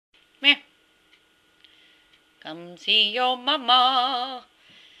Come see your mama.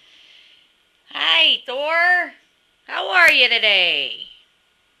 Hi, Thor. How are you today?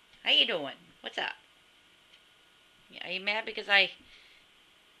 How you doing? What's up? Are you mad because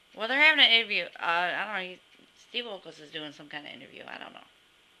well, they're having an interview. I don't know. Steve Wilkos is doing some kind of interview. I don't know.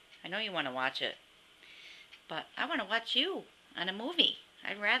 I know you want to watch it. But I want to watch you on a movie.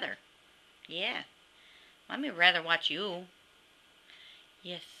 I'd rather. Yeah. Mommy would rather watch you.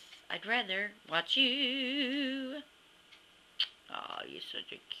 Yes, I'd rather watch you. Oh, you're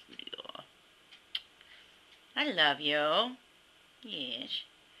such a cutie. I love you. Yes.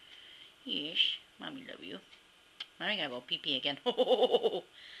 Yes. Mommy love you. Mommy gotta go pee-pee again. I gotta go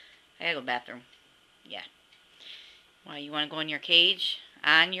to the bathroom. Yeah. Why, you wanna go in your cage?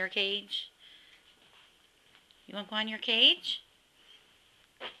 On your cage? You wanna go on your cage?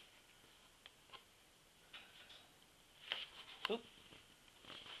 Oop.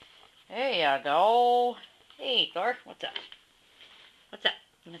 There you go. Hey, Thor. What's up? What's up?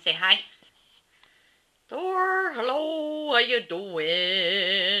 You gonna say hi? Thor, hello. How you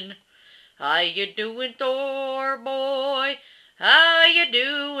doing? How you doing, Thor Boy? How you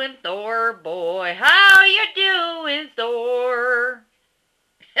doing, Thor Boy? How you doing, Thor?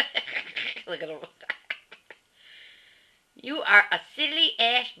 Look at him. You are a silly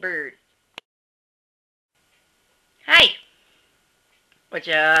ass bird. Hi. What's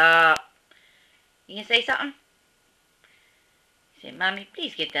up? You can say something? Say, Mommy,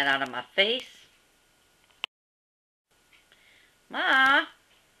 please get that out of my face. Ma.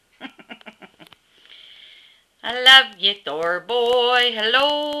 I love you, Thor Boy.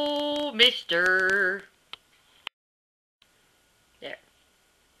 Hello, mister. There.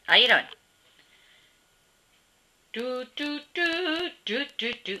 How you doing? Do, do, do, do,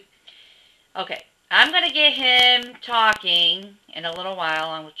 do, do. Okay, I'm going to get him talking in a little while.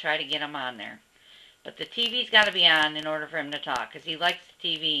 I will try to get him on there. But the TV's got to be on in order for him to talk, because he likes the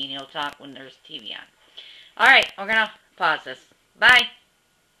TV, and he'll talk when there's TV on. Alright, we're going to pause this. Bye.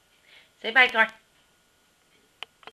 Say bye, Thor.